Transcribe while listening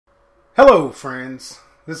Hello friends,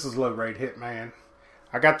 this is Low Rate Hitman.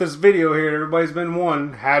 I got this video here everybody's been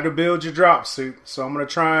wanting, how to build your drop suit. So I'm going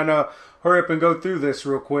to try and hurry up and go through this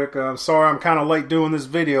real quick. I'm sorry I'm kind of late doing this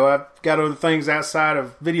video. I've got other things outside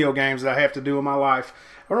of video games that I have to do in my life.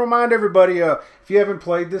 I want to remind everybody, if you haven't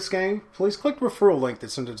played this game, please click the referral link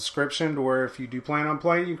that's in the description to where if you do plan on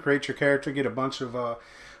playing, you create your character, get a bunch of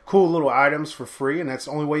cool little items for free, and that's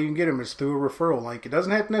the only way you can get them is through a referral link. It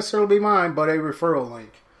doesn't have to necessarily be mine, but a referral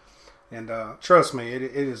link. And trust me, it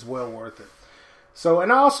is well worth it. So,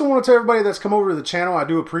 and I also want to tell everybody that's come over to the channel, I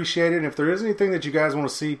do appreciate it. And if there is anything that you guys want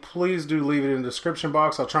to see, please do leave it in the description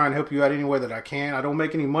box. I'll try and help you out any way that I can. I don't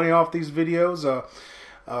make any money off these videos.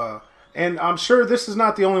 And I'm sure this is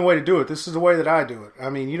not the only way to do it. This is the way that I do it. I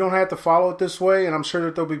mean, you don't have to follow it this way. And I'm sure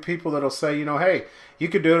that there'll be people that'll say, you know, hey, you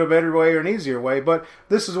could do it a better way or an easier way. But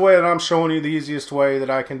this is the way that I'm showing you the easiest way that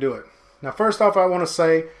I can do it. Now, first off, I want to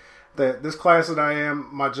say that this class that I am,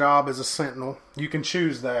 my job is a sentinel. You can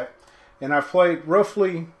choose that. And I've played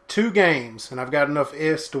roughly 2 games, and I've got enough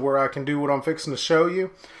ISK to where I can do what I'm fixing to show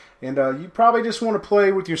you. And you probably just want to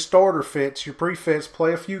play with your starter fits, your pre-fits,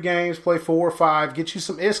 play a few games, play 4 or 5, get you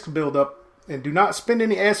some ISK build up, and do not spend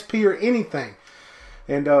any SP or anything.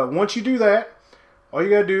 And once you do that, all you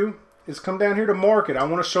got to do is come down here to market. I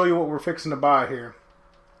want to show you what we're fixing to buy here.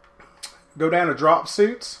 Go down to drop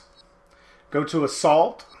suits, go to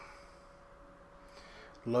assault,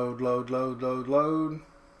 load, load, load, load, load.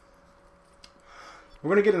 We're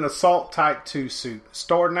going to get an Assault Type 2 suit.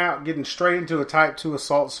 Starting out, getting straight into a Type 2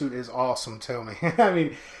 Assault suit is awesome, tell me. I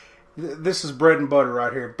mean, this is bread and butter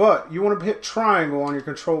right here. But you want to hit triangle on your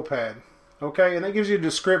control pad. Okay, and that gives you a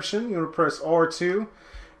description. You want to press R2.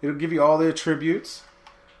 It'll give you all the attributes.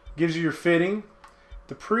 Gives you your fitting.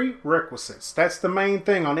 The prerequisites. That's the main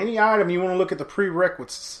thing. On any item, you want to look at the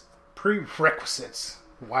prerequisites. Prerequisites.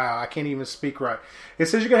 Wow, I can't even speak right. It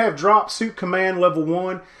says you're going to have Drop Suit Command Level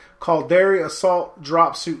 1. Caldari Assault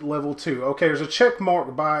Drop Suit Level 2. Okay, there's a check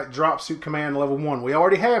mark by Drop Suit Command Level 1. We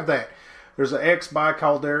already have that. There's an X by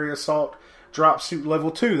Caldari Assault Drop Suit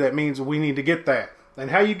Level 2. That means we need to get that.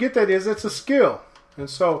 And how you get that is it's a skill. And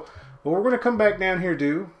so what we're going to come back down here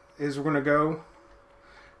do is we're going to go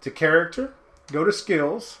to Character, go to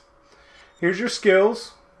Skills. Here's your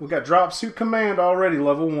skills. We've got Drop Suit Command already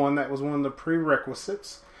Level 1. That was one of the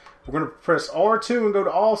prerequisites. We're going to press R2 and go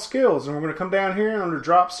to All Skills. And we're going to come down here and under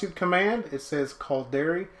Drop Suit Command, it says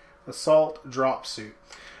Caldari Assault Drop Suit.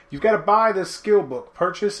 You've got to buy this skill book.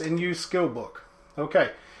 Purchase and use skill book.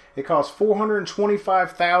 Okay. It costs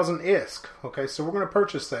 425,000 ISK. Okay, so we're going to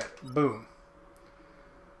purchase that. Boom.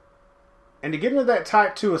 And to get into that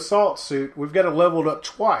Type 2 Assault suit, we've got to level it up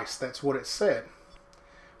twice. That's what it said.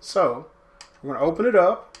 So, we're going to open it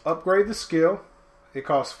up, upgrade the skill. It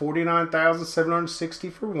costs 49,760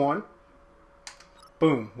 for one.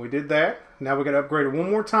 Boom, we did that. Now we got to upgrade it one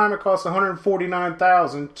more time. It costs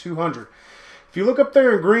 149,200. If you look up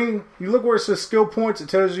there in green, you look where it says skill points. It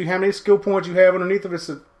tells you how many skill points you have underneath of it. It's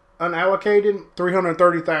unallocated,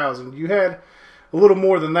 330,000. You had a little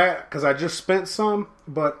more than that because I just spent some,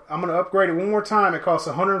 but I'm going to upgrade it one more time. It costs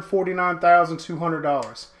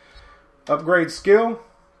 $149,200. Upgrade skill.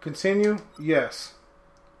 Continue. Yes.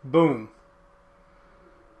 Boom.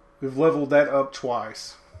 We've leveled that up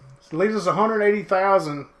twice. So it leaves us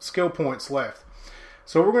 180,000 skill points left.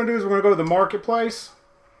 So what we're going to do is we're going to go to the marketplace.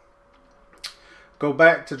 Go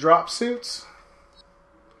back to drop suits.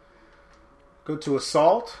 Go to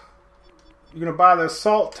assault. You're going to buy the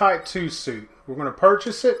Assault Type 2 suit. We're going to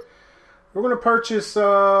purchase it. We're going to purchase 10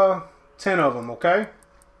 of them, okay?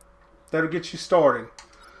 That'll get you started.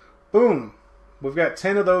 Boom. We've got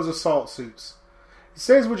 10 of those assault suits. It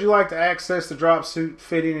says, would you like to access the drop suit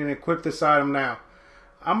fitting and equip this item now?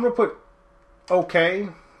 I'm going to put okay.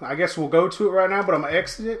 I guess we'll go to it right now, but I'm going to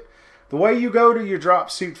exit it. The way you go to your drop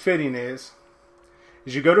suit fitting is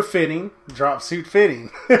you go to fitting, drop suit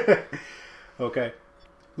fitting. Okay.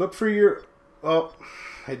 Look for your, oh,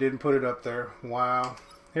 I didn't put it up there. Wow.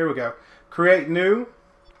 Here we go. Create new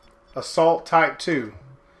Assault Type 2.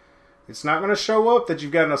 It's not going to show up that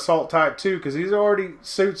you've got an Assault Type 2 because these are already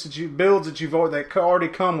suits that builds that already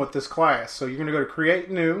come with this class. So you're going to go to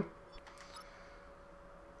Create New,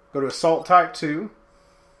 go to Assault Type 2,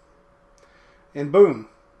 and boom,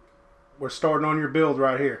 we're starting on your build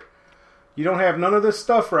right here. You don't have none of this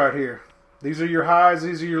stuff right here. These are your highs,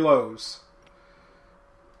 these are your lows.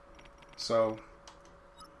 So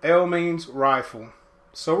L means rifle.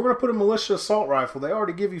 So we're going to put a militia assault rifle. They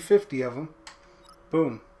already give you 50 of them.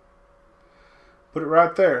 Boom. Put it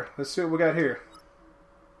right there. Let's see what we got here.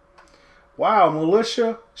 Wow,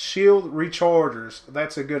 militia shield rechargers.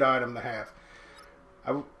 That's a good item to have.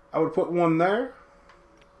 I would put one there.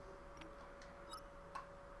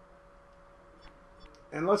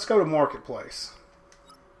 And let's go to Marketplace.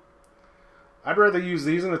 I'd rather use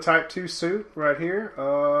these in the Type 2 suit right here.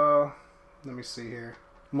 Let me see here.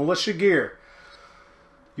 Militia gear.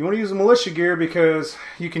 You want to use the militia gear because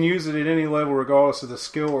you can use it at any level regardless of the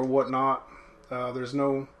skill or whatnot. There's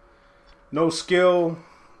no skill.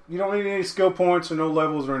 You don't need any skill points or no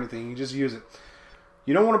levels or anything. You just use it.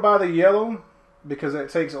 You don't want to buy the yellow because that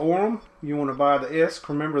takes Aurum. You want to buy the ISK.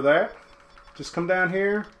 Remember that. Just come down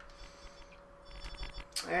here.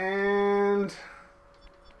 And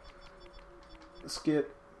let's get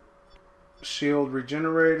shield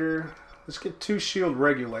regenerator. Let's get 2 shield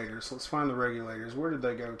regulators. Let's find the regulators. Where did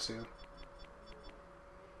they go to?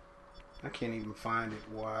 I can't even find it.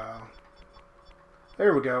 Wow.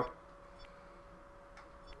 There we go.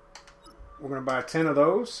 We're going to buy 10 of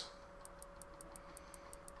those.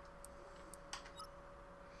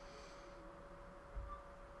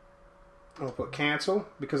 I'm going to put cancel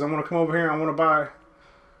because I want to come over here and I want to buy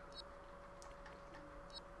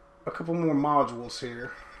a couple more modules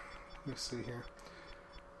here. Let me see here.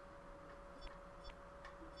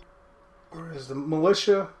 Where is the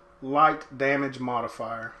militia light damage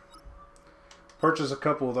modifier? Purchase a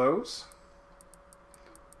couple of those.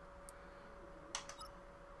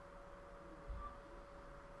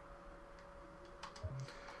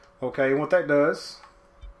 Okay, and what that does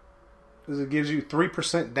is it gives you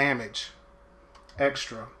 3% damage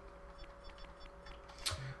extra.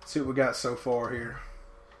 Let's see what we got so far here.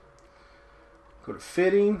 Go to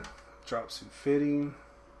fitting, drop suit fitting.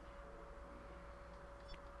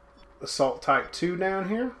 Assault Type 2 down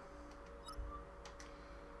here.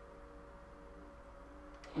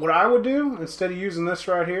 What I would do, instead of using this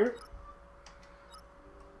right here,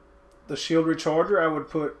 the shield recharger, I would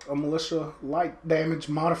put a militia light damage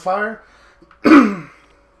modifier. And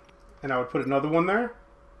I would put another one there.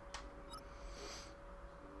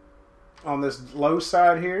 On this low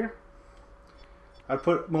side here, I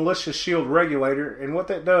put militia shield regulator. And what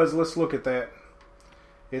that does, let's look at that.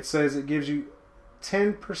 It says it gives you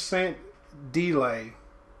 10% delay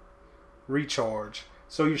recharge.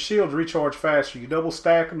 So your shields recharge faster. You double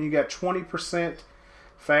stack them, you got 20%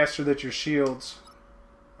 faster that your shields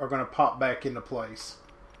are going to pop back into place.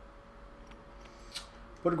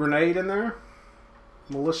 Put a grenade in there.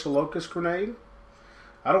 Militia Locust grenade.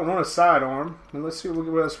 I don't want a sidearm. And let's see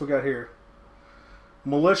what else we got here.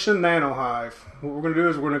 Militia Nano Hive. What we're going to do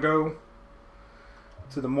is we're going to go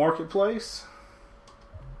to the Marketplace.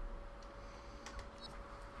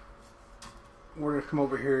 We're going to come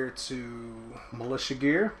over here to Militia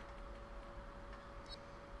Gear.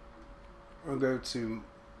 We'll go to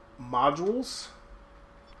Modules.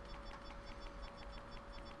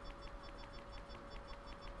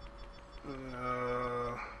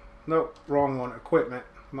 Nope, wrong one. Equipment.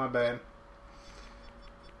 My bad.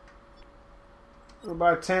 We'll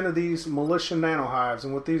buy 10 of these Militia Nano Hives.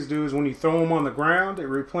 And what these do is when you throw them on the ground, it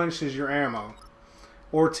replenishes your ammo.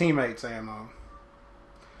 Or teammates' ammo.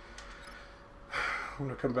 I'm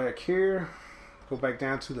going to come back here, go back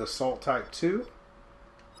down to the Assault Type 2,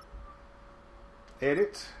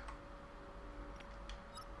 edit,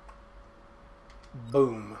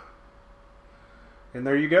 boom, and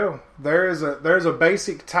there you go. There's a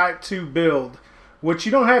basic Type 2 build, which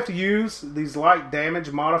you don't have to use these light damage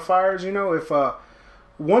modifiers. You know, if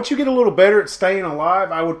once you get a little better at staying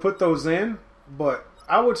alive, I would put those in, but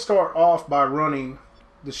I would start off by running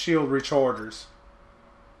the shield rechargers,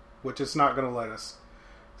 which it's not going to let us.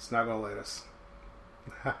 It's not going to let us.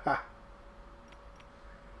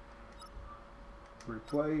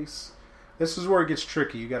 Replace. This is where it gets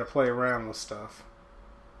tricky. You got to play around with stuff.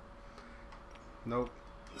 Nope.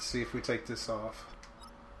 Let's see if we take this off.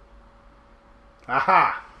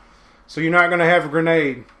 Aha! So you're not going to have a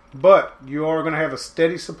grenade, but you are going to have a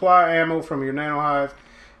steady supply of ammo from your Nano Hive.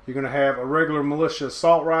 You're going to have a regular militia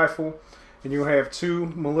assault rifle. And you'll have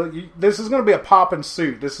 2 this is going to be a popping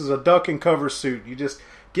suit. This is a duck and cover suit. You just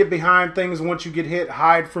get behind things. Once you get hit,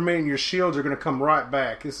 hide from it, and your shields are going to come right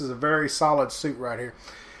back. This is a very solid suit right here.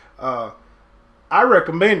 I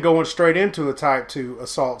recommend going straight into a Type 2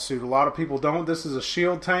 assault suit. A lot of people don't. This is a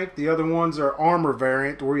shield tank. The other ones are armor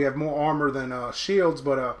variant, where you have more armor than shields.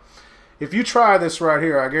 But if you try this right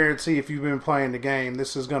here, I guarantee if you've been playing the game,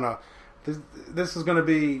 this is gonna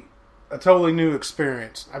be a totally new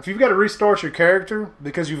experience. If you've got to restart your character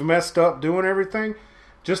because you've messed up doing everything,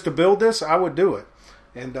 just to build this, I would do it.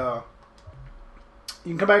 And you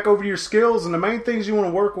can come back over to your skills, and the main things you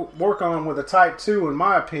want to work on with a Type 2, in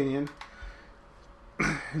my opinion,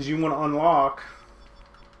 is you want to unlock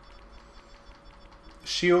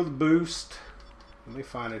shield boost. Let me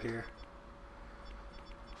find it here.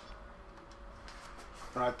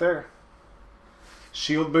 Right there.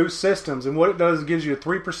 Shield Boost Systems. And what it does is it gives you a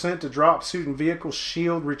 3% to drop suit and vehicle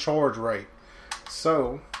shield recharge rate.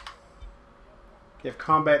 So, you have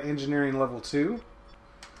Combat Engineering Level 2.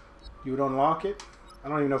 You would unlock it. I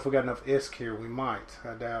don't even know if we got enough ISK here. We might.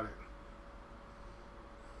 I doubt it.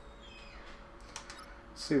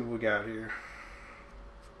 Let's see what we got here.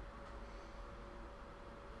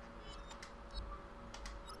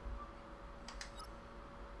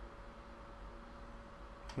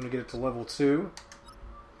 I'm going to get it to level 2.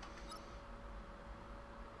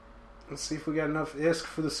 Let's see if we got enough ISK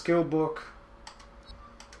for the skill book.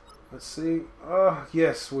 Let's see. Oh,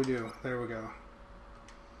 yes, we do. There we go.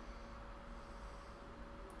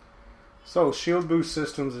 So, Shield Boost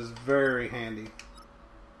Systems is very handy.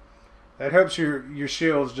 That helps your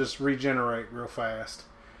shields just regenerate real fast.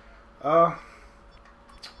 We're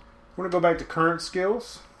going to go back to current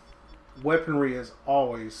skills. Weaponry is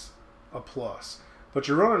always a plus. But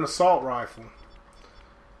you're running an assault rifle.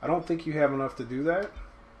 I don't think you have enough to do that.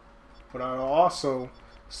 But I'll also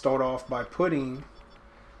start off by putting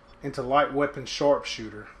into light weapon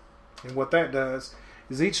sharpshooter. And what that does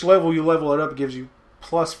is each level you level it up, it gives you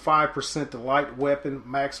plus 5% to light weapon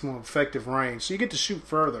maximum effective range. So you get to shoot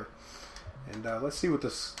further. And let's see what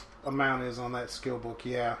this amount is on that skill book.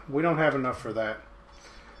 Yeah, we don't have enough for that.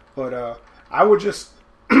 But I would just,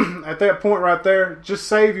 at that point right there, just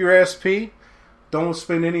save your SP. Don't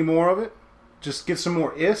spend any more of it. Just get some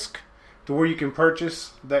more ISK to where you can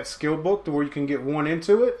purchase that skill book, to where you can get one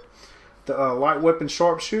into it. The light weapon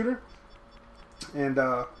sharpshooter. And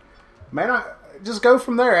man, just go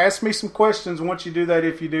from there. Ask me some questions once you do that,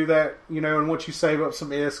 if you do that, you know, and once you save up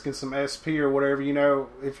some ISK and some SP or whatever, you know,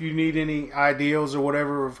 if you need any ideals or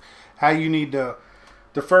whatever of how you need to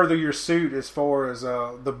further your suit as far as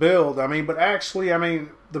the build. I mean, but actually, I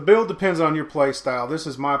mean, the build depends on your play style. This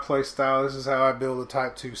is my play style. This is how I build a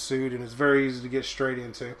Type 2 suit, and it's very easy to get straight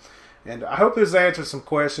into. And I hope this answered some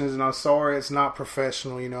questions, and I'm sorry it's not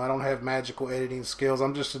professional. You know, I don't have magical editing skills.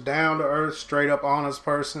 I'm just a down-to-earth, straight-up honest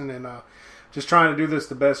person, and just trying to do this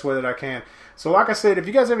the best way that I can. So like I said, if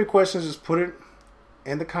you guys have any questions, just put it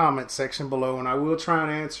in the comment section below, and I will try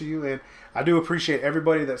and answer you. And I do appreciate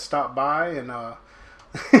everybody that stopped by and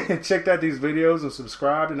checked out these videos and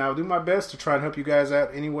subscribed, and I'll do my best to try and help you guys out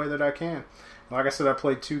any way that I can. Like I said, I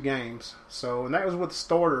played 2 games. So, and that was with the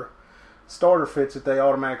starter fits that they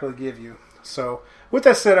automatically give you. So with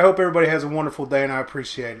that said, I hope everybody has a wonderful day, and I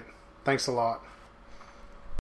appreciate it. Thanks a lot.